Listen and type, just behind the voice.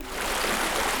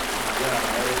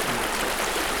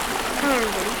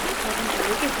everybody. Welcome to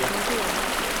Lucas Gaming Today.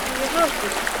 I'm your host,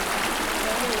 Lucas.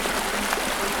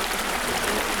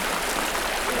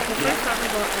 So first talking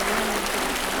about our one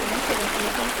incident in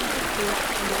 2022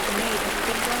 and was made at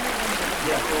Big Brother England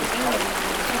in England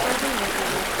in 2008 that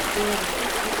was doing